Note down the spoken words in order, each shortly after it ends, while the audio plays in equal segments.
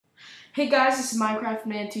Hey guys, this is Minecraft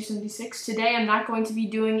Man 276. Today I'm not going to be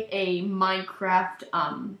doing a Minecraft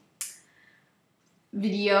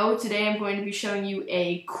video. Today I'm going to be showing you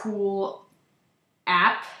a cool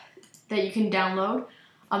app that you can download.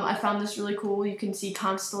 I found this really cool. You can see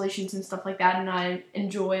constellations and stuff like that, and I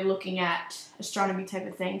enjoy looking at astronomy type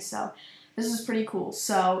of things, so this is pretty cool.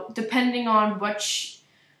 So depending on which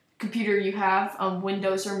computer you have,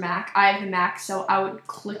 Windows or Mac, I have a Mac, so I would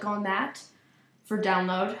click on that for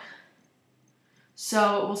download.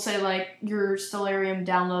 So it will say like your Stellarium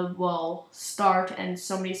download will start in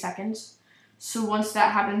so many seconds. So once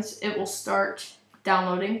that happens, it will start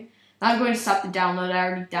downloading. Now I'm going to stop the download. I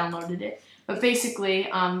already downloaded it. But basically,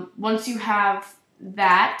 once you have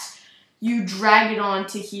that, you drag it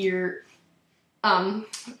onto here, onto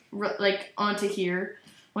here.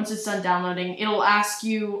 Once it's done downloading, it'll ask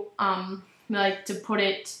you like to put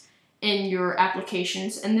it in your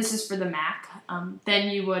applications, and this is for the Mac.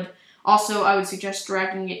 Then you would also, I would suggest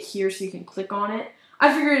dragging it here so you can click on it.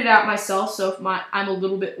 I figured it out myself, so if I'm a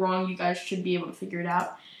little bit wrong, you guys should be able to figure it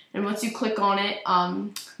out. And once you click on it,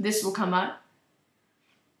 this will come up.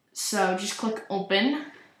 So just click open,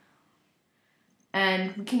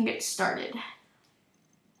 and we can get started.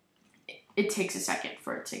 It takes a second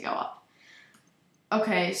for it to go up.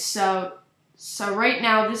 Okay, so right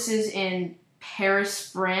now this is in Paris,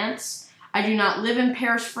 France. I do not live in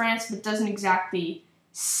Paris, France, but it doesn't exactly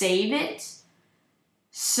save it.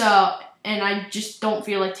 So, and I just don't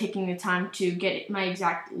feel like taking the time to get my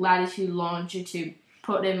exact latitude, longitude,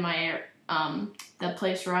 put in my the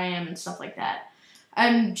place where I am and stuff like that.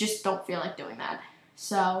 I just don't feel like doing that.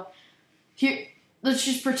 So here, let's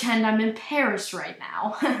just pretend I'm in Paris right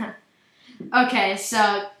now. Okay,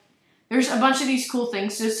 so there's a bunch of these cool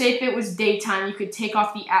things. So say if it was daytime, you could take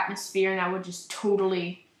off the atmosphere and that would just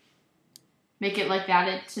totally make it like that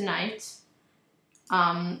at tonight.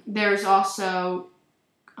 There's also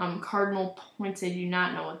cardinal points. I do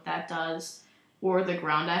not know what that does. Or the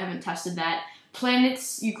ground. I haven't tested that.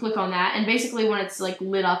 Planets, you click on that, and basically when it's like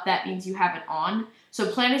lit up, that means you have it on. So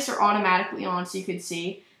planets are automatically on, so you can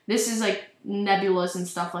see. This is like nebulas and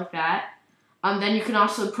stuff like that. Then you can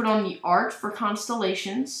also put on the art for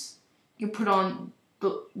constellations. You can put on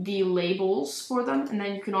the labels for them, and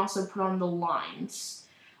then you can also put on the lines.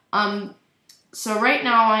 So right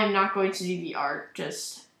now I'm not going to do the art,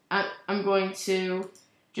 I'm going to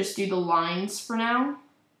just do the lines for now.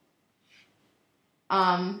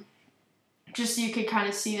 Just so you can kind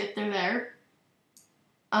of see that they're there.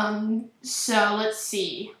 So let's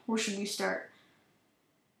see, where should we start?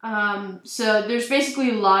 So there's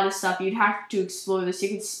basically a lot of stuff. You'd have to explore this. You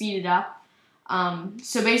can speed it up.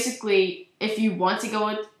 So basically, if you want to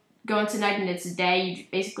go into night and it's day, you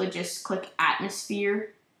basically just click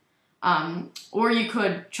atmosphere. Or you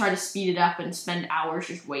could try to speed it up and spend hours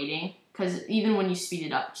just waiting, because even when you speed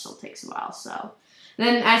it up, it still takes a while. So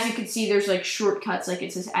then, as you can see, there's like shortcuts, like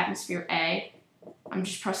it says atmosphere A. I'm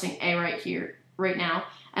just pressing A right here, right now,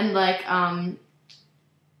 and like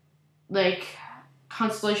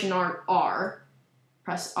constellation art R,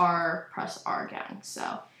 press R again.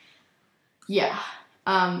 So yeah,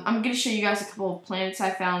 I'm gonna show you guys a couple of planets I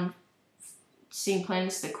found. Seeing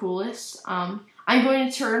planets the coolest. I'm going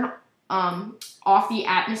to turn off the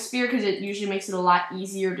atmosphere because it usually makes it a lot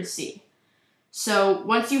easier to see. So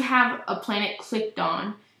once you have a planet clicked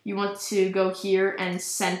on, you want to go here and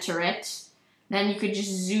center it. Then you could just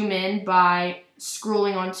zoom in by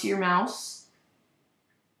scrolling onto your mouse.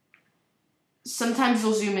 Sometimes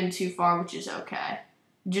you'll zoom in too far, which is okay.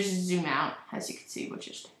 Just zoom out, as you can see, which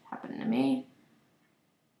just happened to me.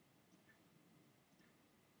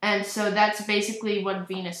 And so that's basically what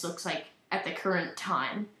Venus looks like at the current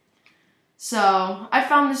time. So I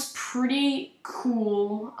found this pretty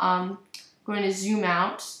cool. I'm going to zoom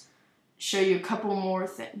out, show you a couple more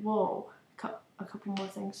things. Whoa, a couple more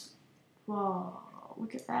things. Whoa,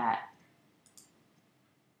 look at that.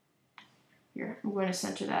 Here, I'm going to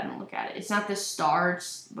center that and look at it. It's not the star,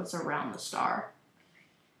 it's what's around the star.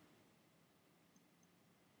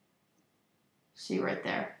 See right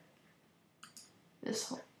there. This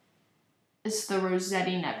whole. It's the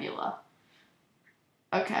Rossetti Nebula.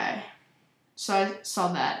 Okay, so I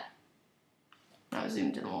saw that. I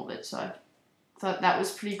zoomed in a little bit, so I thought that was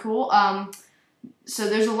pretty cool. So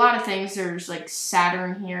there's a lot of things. There's like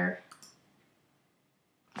Saturn here.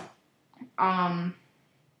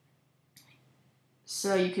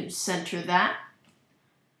 So you could center that,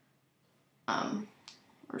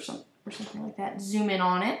 or something like that. Zoom in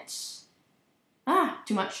on it.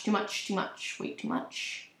 Too much, way too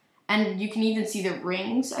much. And you can even see the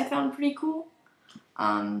rings. I found pretty cool.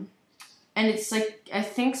 And it's like, I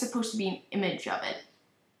think, supposed to be an image of it.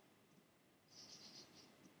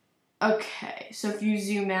 Okay, so if you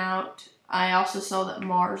zoom out, I also saw that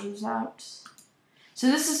Mars was out. So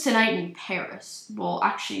this is tonight in Paris. Well,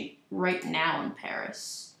 actually, right now in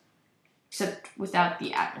Paris. Except without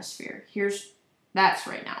the atmosphere. That's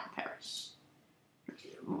right now in Paris.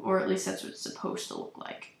 Or at least that's what it's supposed to look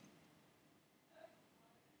like.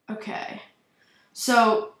 Okay.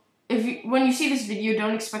 So, when you see this video,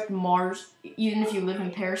 don't expect Mars, even if you live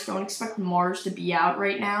in Paris, don't expect Mars to be out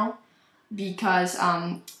right now. Because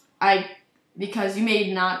you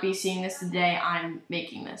may not be seeing this the day I'm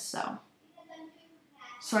making this, so.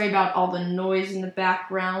 Sorry about all the noise in the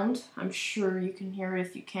background. I'm sure you can hear it.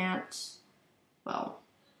 If you can't, well.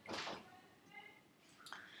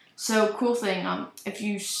 So, cool thing, if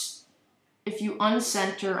you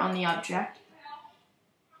uncenter on the object,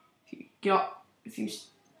 if you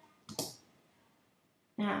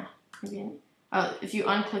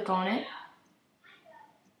unclick on it,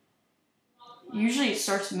 usually it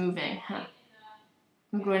starts moving.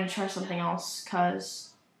 I'm going to try something else,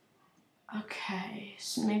 okay,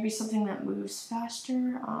 so maybe something that moves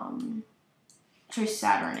faster. Try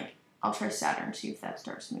Saturn. I'll try Saturn, see if that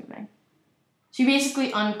starts moving. So you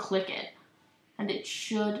basically unclick it, and it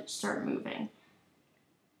should start moving.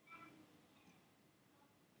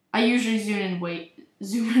 I usually zoom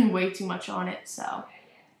in way too much on it, so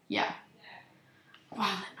yeah.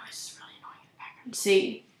 Wow, that noise is really annoying in the background.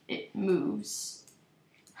 See, it moves.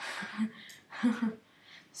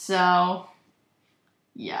 So,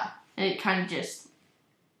 yeah, and it kind of just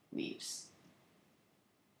leaves.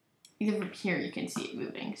 Even from here, you can see it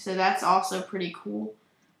moving. So that's also pretty cool.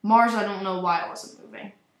 Mars, I don't know why it wasn't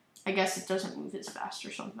moving. I guess it doesn't move as fast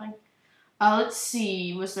or something. Let's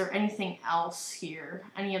see, was there anything else here?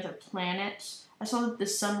 Any other planets? I saw that the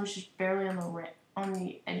sun was just barely on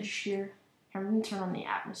the edge here. I'm going to turn on the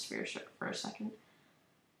atmosphere for a second.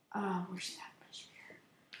 Where's the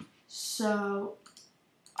atmosphere? So,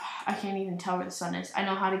 I can't even tell where the sun is. I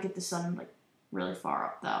know how to get the sun, like, really far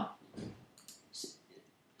up, though.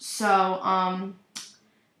 So,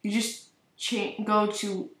 you just go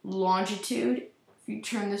to longitude. If you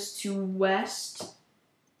turn this to west,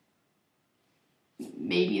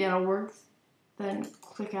 maybe that'll work. Then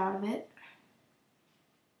click out of it.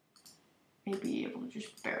 Maybe able to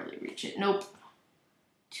just barely reach it. Nope.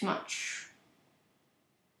 Too much.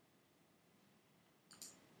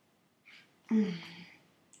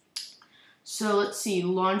 So let's see,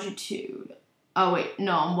 longitude. Oh wait,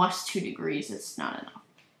 no, I'm west 2 degrees. It's not enough.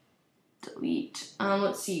 Delete.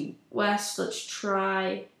 Let's see, west. Let's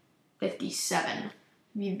try 57.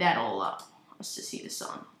 Maybe that'll allow us to see the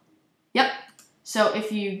sun. Yep. So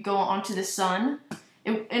if you go onto the sun,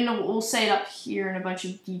 we'll say it up here in a bunch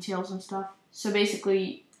of details and stuff. So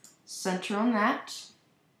basically, center on that.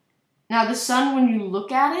 Now the sun, when you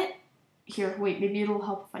look at it, here, wait, maybe it'll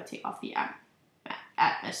help if I take off the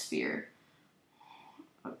atmosphere.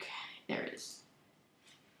 Okay, there it is.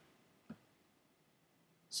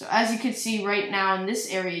 So as you can see right now in this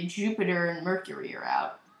area, Jupiter and Mercury are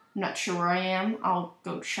out. I'm not sure where I am. I'll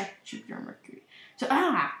go check Jupiter and Mercury. So,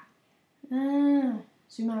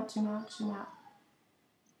 zoom out, zoom out, zoom out.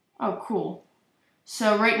 Oh, cool.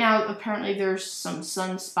 So right now, apparently there's some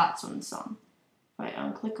sunspots on the sun. If I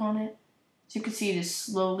unclick on it, so you can see it is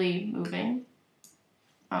slowly moving.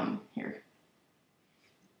 Here.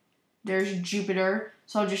 There's Jupiter.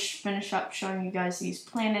 So I'll just finish up showing you guys these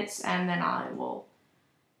planets, and then I will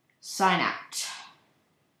sign out.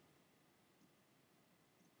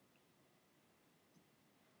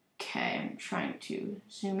 Okay, I'm trying to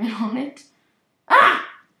zoom in on it.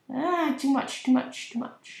 Too much, too much, too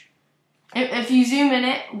much. If you zoom in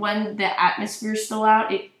it when the atmosphere is still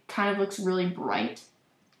out, it kind of looks really bright.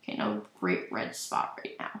 Okay, no great red spot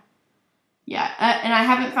right now. Yeah, and I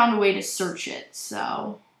haven't found a way to search it,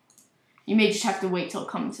 so you may just have to wait till it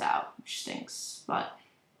comes out, which stinks. But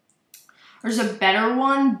there's a better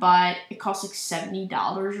one, but it costs like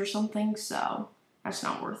 $70 or something, so that's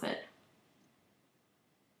not worth it.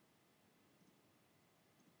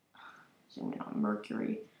 Zoom in on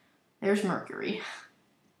Mercury. There's Mercury.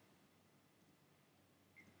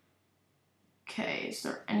 Okay, is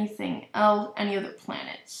there anything else, any other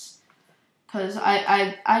planets? Because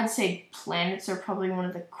I'd say planets are probably one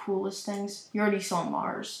of the coolest things. You already saw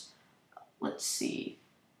Mars. Let's see.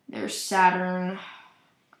 There's Saturn.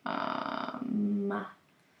 No,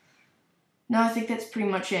 I think that's pretty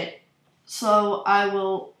much it. So I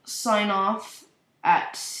will sign off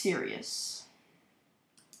at Sirius.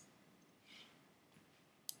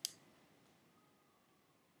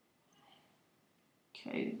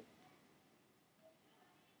 Okay.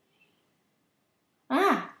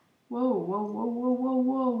 Whoa, whoa, whoa, whoa, whoa,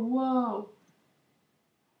 whoa, whoa.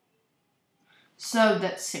 So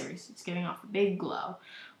that's serious. It's giving off a big glow.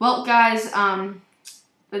 Well, guys,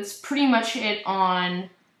 that's pretty much it on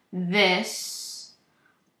this.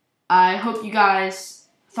 I hope you guys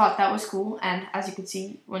thought that was cool. And as you can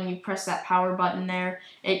see, when you press that power button there,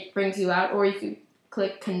 it brings you out. Or you could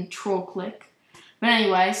click Control click. But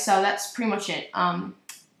anyway, so that's pretty much it.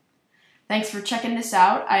 Thanks for checking this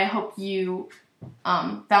out. I hope you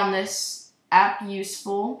found this app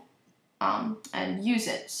useful and use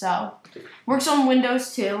it. So, works on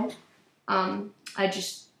Windows too. I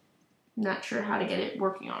just not sure how to get it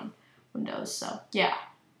working on Windows. So, yeah.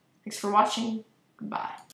 Thanks for watching. Goodbye.